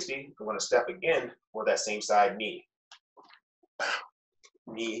 360, I'm going to step again for that same side knee.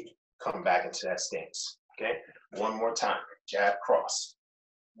 Knee, come back into that stance, okay? One more time, jab, cross.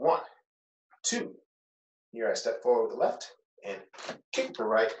 1, 2. Here I step forward with the left and kick with the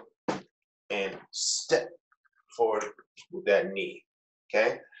right and step forward with that knee,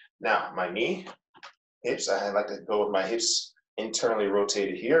 okay? Now, my knee, hips, I like to go with my hips internally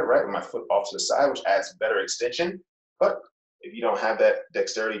rotated here, right, with my foot off to the side, which adds better extension. But if you don't have that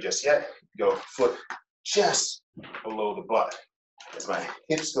dexterity just yet, go foot just below the butt. As my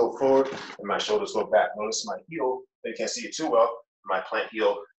hips go forward and my shoulders go back. Notice my heel, you can't see it too well, my plant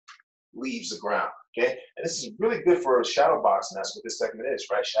heel leaves the ground, okay? And this is really good for shadow boxing. That's what this segment is,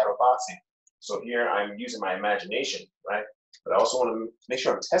 right? Shadow boxing. So here I'm using my imagination, right? But I also want to make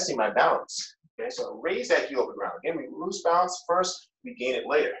sure I'm testing my balance. Okay, so raise that heel off the ground. Again, we lose balance first, we gain it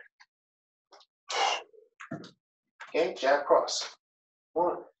later. Okay, jab, cross.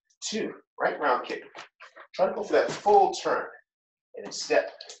 1, 2, right round kick. Try to go for that full turn and then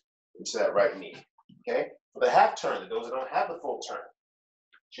step into that right knee. Okay, for the half turn, those that don't have the full turn,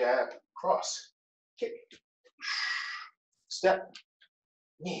 jab, cross, kick, step,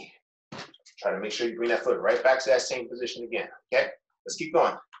 knee. Try to make sure you bring that foot right back to that same position again. Okay, let's keep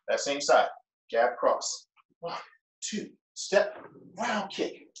going. That same side. Jab, cross. 1, 2, step, round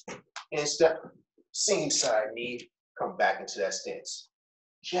kick, and step, same side knee, come back into that stance.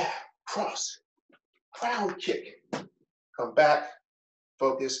 Jab, cross, round kick, come back,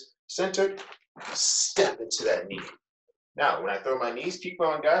 focus, centered, step into that knee. Now, when I throw my knees, keep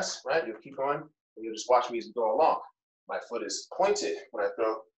going, guys, right? You'll keep going, and you'll just watch me as we go along. My foot is pointed when I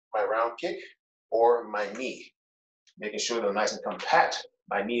throw my round kick or my knee, making sure they're nice and compact.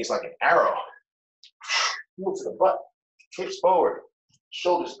 My knee is like an arrow. Move to the butt, hips forward,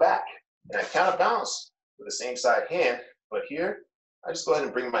 shoulders back, and I counterbalance with the same side hand, but here, I just go ahead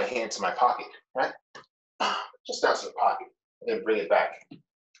and bring my hand to my pocket, right? Just down to the pocket, and then bring it back.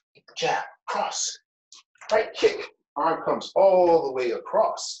 Jab, cross, right kick, arm comes all the way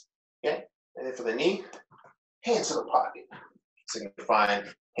across, okay? And then for the knee, hand to the pocket, signifying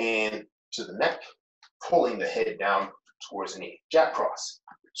hand to the neck, pulling the head down towards the knee. Jab, cross,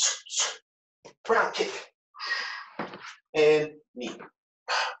 round kick, and knee.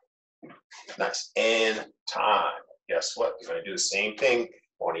 Nice, and time. Guess what? You're gonna do the same thing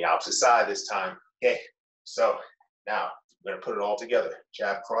on the opposite side this time. Okay, so now we're gonna put it all together.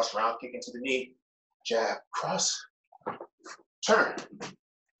 Jab, cross, round kick into the knee. Jab, cross, turn,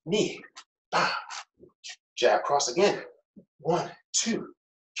 knee, jab, cross again. 1, 2,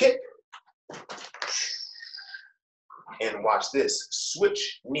 kick. And watch this,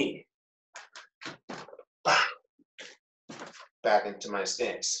 switch knee. Back into my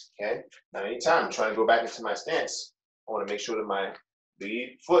stance, okay? Now, anytime I'm trying to go back into my stance, I want to make sure that my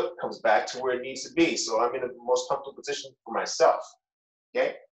lead foot comes back to where it needs to be, so I'm in the most comfortable position for myself,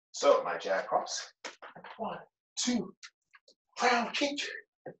 okay? So, my jab, cross. 1, 2, round kick,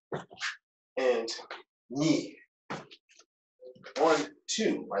 and knee. 1,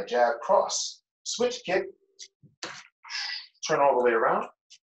 2, my jab, cross, switch kick, turn all the way around,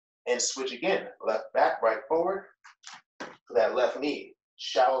 and switch again. Left back, right forward, for that left knee.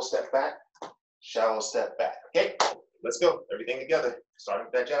 Shallow step back, okay? Let's go, everything together. Starting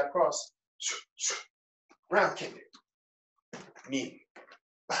with that jab, cross, round kick, knee.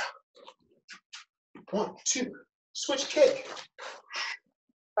 1, 2, switch kick.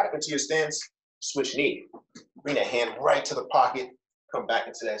 Back into your stance, switch knee. Bring that hand right to the pocket, come back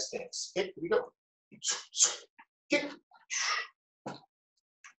into that stance. Okay, here we go. Kick,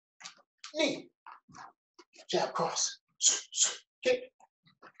 knee, jab, cross, kick.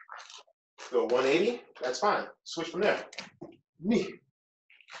 Go 180, that's fine. Switch from there. Knee,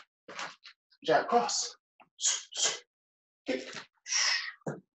 jab, cross. Kick.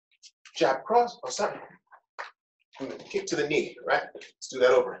 Jab, cross. Oh, sorry. Kick to the knee, right? Let's do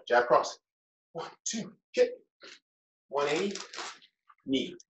that over. Jab, cross. 1, 2, kick. 180,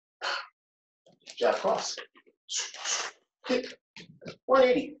 knee. Jab, cross. Kick.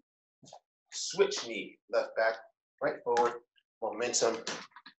 180. Switch knee. Left back, right forward. Momentum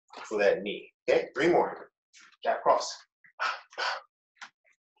for that knee. Okay, 3 more. Jab, cross.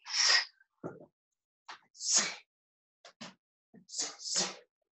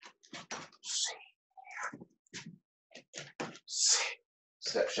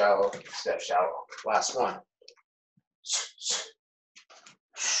 Step shallow, step shallow. Last one.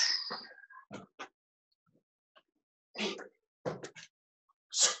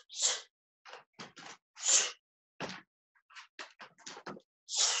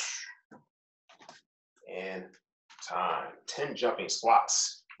 And time. 10 jumping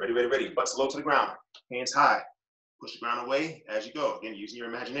squats. Ready, ready, ready. Butts low to the ground. Hands high. Push the ground away as you go. Again, using your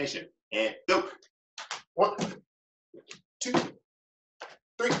imagination. And go. 1, 2,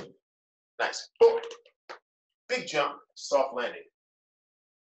 3. Nice. 4. Big jump. Soft landing.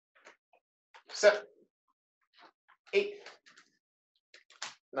 7, 8,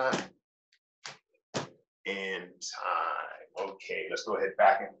 9. And time. Okay, let's go ahead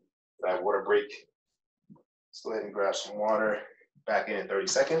back in that water break. Let's go ahead and grab some water. Back in 30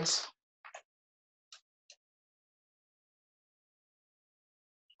 seconds.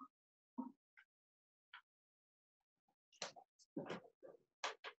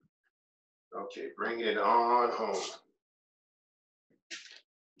 Okay, bring it on home.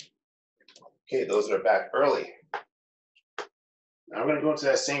 Okay, those that are back early. Now I'm going to go into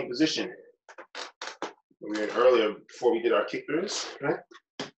that same position we were in earlier before we did our kick throughs, right?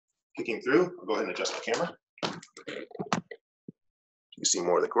 Kicking through. I'll go ahead and adjust the camera. You see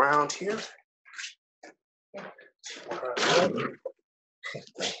more of the ground here.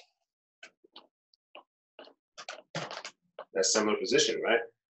 That similar position, right?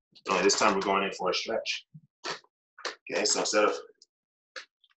 Only this time we're going in for a stretch. Okay, so instead of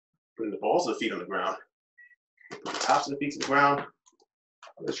putting the balls of the feet on the ground, put the tops of the feet to the ground,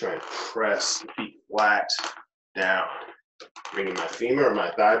 I'm just trying to press the feet flat down, bringing my femur or my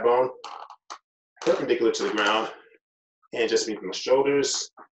thigh bone perpendicular to the ground, and just meeting my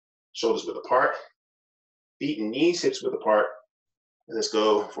shoulders width apart, feet and knees, hips width apart, and let's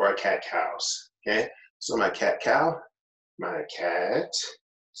go for our cat-cows, okay? So my cat-cow, my cat,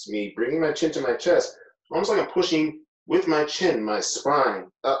 it's me bringing my chin to my chest, almost like I'm pushing with my chin, my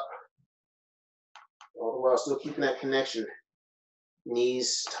spine up, all the while still keeping that connection.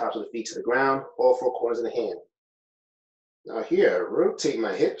 Knees, tops of the feet to the ground, all 4 corners of the hand. Now here, rotate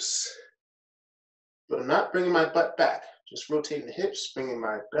my hips, but I'm not bringing my butt back. Just rotating the hips, bringing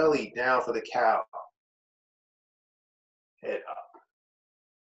my belly down for the cow. Head up.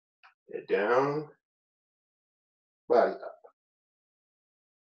 Head down. Body up.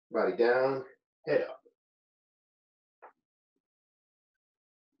 Body down. Head up.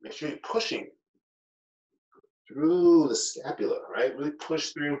 Make sure you're pushing through the scapula, right? Really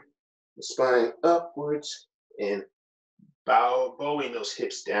push through the spine upwards and bowing those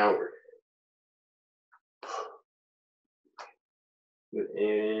hips downward. Good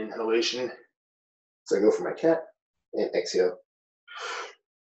inhalation. So I go for my cat and exhale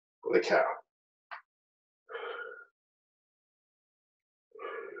for the cow.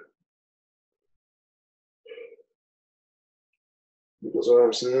 Keep those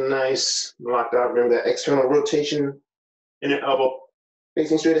arms nice, locked out. Remember that external rotation, inner elbow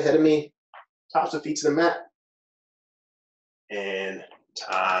facing straight ahead of me, tops of feet to the mat. And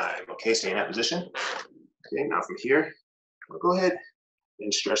time. Okay, stay in that position. Okay, now from here, I'll go ahead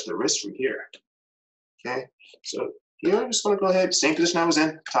and stretch the wrist from here. Okay, so here I'm just going to go ahead, same position I was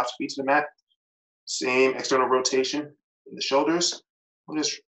in, tops of feet to the mat, same external rotation in the shoulders. I'll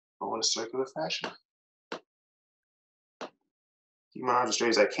just go in a circular fashion. Keep my arms as straight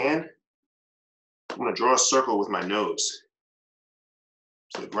as I can. I'm going to draw a circle with my nose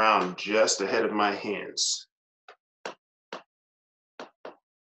to the ground just ahead of my hands.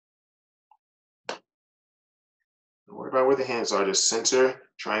 Don't worry about where the hands are, just center,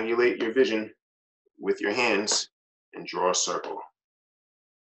 triangulate your vision with your hands and draw a circle.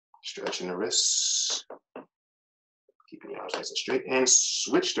 Stretching the wrists, keeping your arms nice and straight, and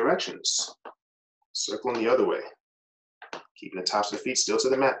switch directions. Circling the other way. Keeping the tops of the feet still to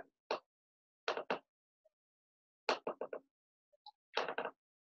the mat.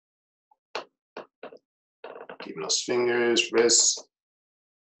 Keeping those fingers, wrists,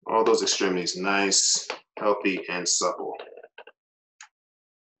 all those extremities nice, healthy, and supple.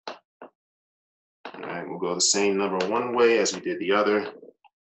 go the same number one way as we did the other.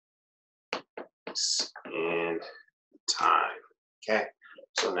 And time. Okay,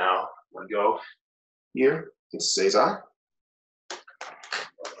 so now I'm gonna go here into Seizai.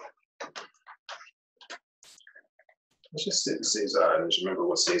 Let's just sit in Seizai and just remember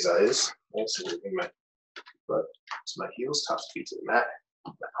what Seizai is. Okay, so bring my butt to my heels, tops feet to the mat.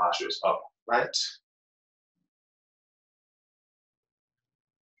 My posture is upright.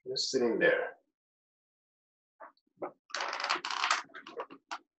 Just sitting there.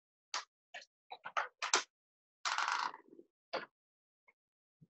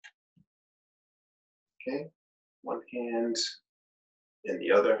 Okay, one hand and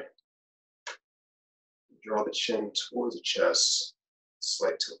the other. Draw the chin towards the chest,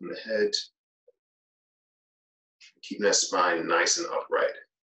 slight tilt in the head. Keeping that spine nice and upright.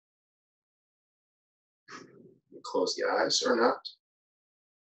 You close the eyes or not.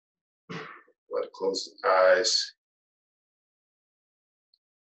 Let it close the eyes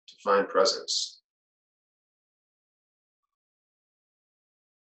to find presence.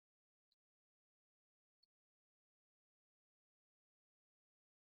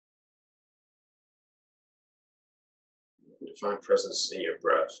 To find presence in your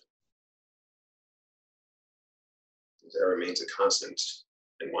breath. That remains a constant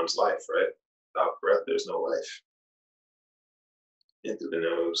in one's life, right? Without breath, there's no life. In through the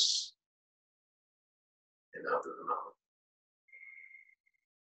nose and out through the mouth.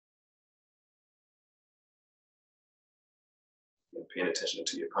 And paying attention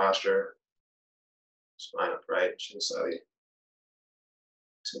to your posture. Spine upright, chin slightly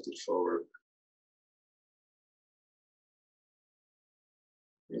tilted forward.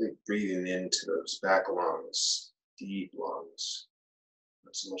 Really breathing into those back lungs, deep lungs.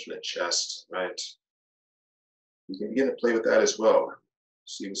 Not so much in the chest, right? You can begin to play with that as well.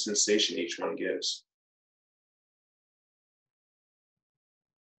 See the sensation each one gives.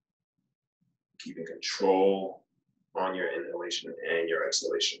 Keeping control on your inhalation and your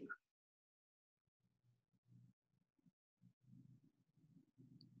exhalation.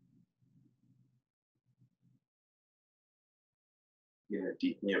 You're going to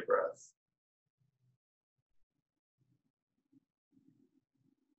deepen your breath.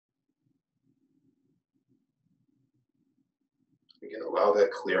 You can allow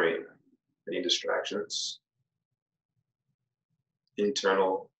that clearing any distractions,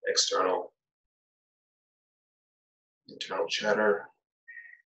 internal, external, internal chatter,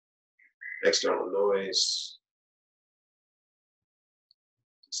 external noise.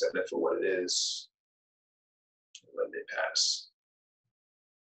 Accept it for what it is, and let it pass,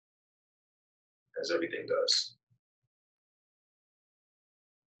 as everything does.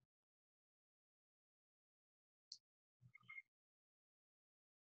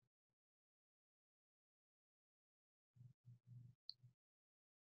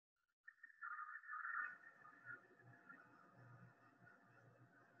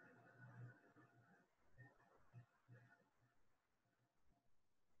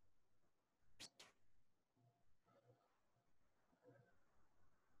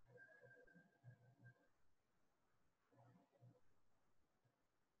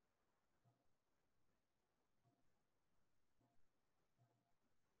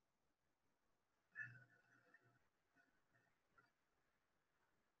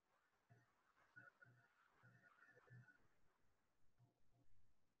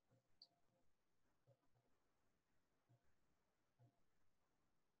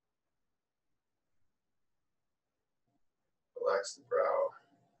 Relax the brow,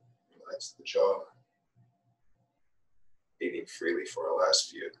 relax the jaw. Breathing freely for our last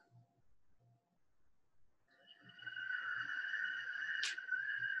few.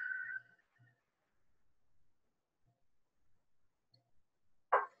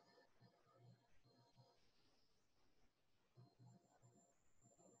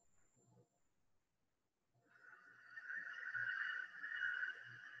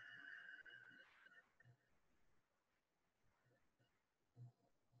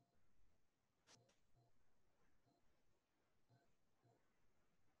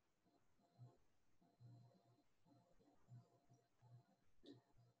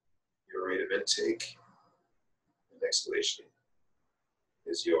 Your rate of intake and exhalation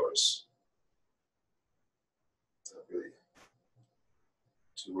is yours. Not really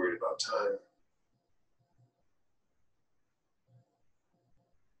too worried about time.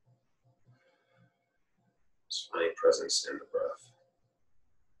 Just finding presence in the breath.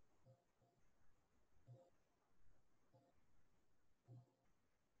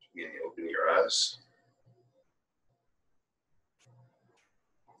 Beginning to open your eyes.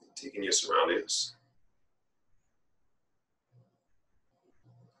 Taking your surroundings.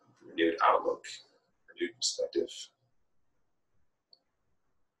 renewed outlook, renewed perspective.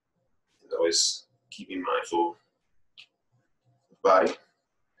 And always keeping mindful of body,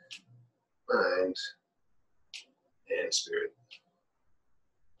 mind, and spirit.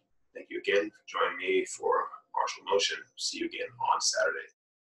 Thank you again for joining me for martial motion. See you again on Saturday.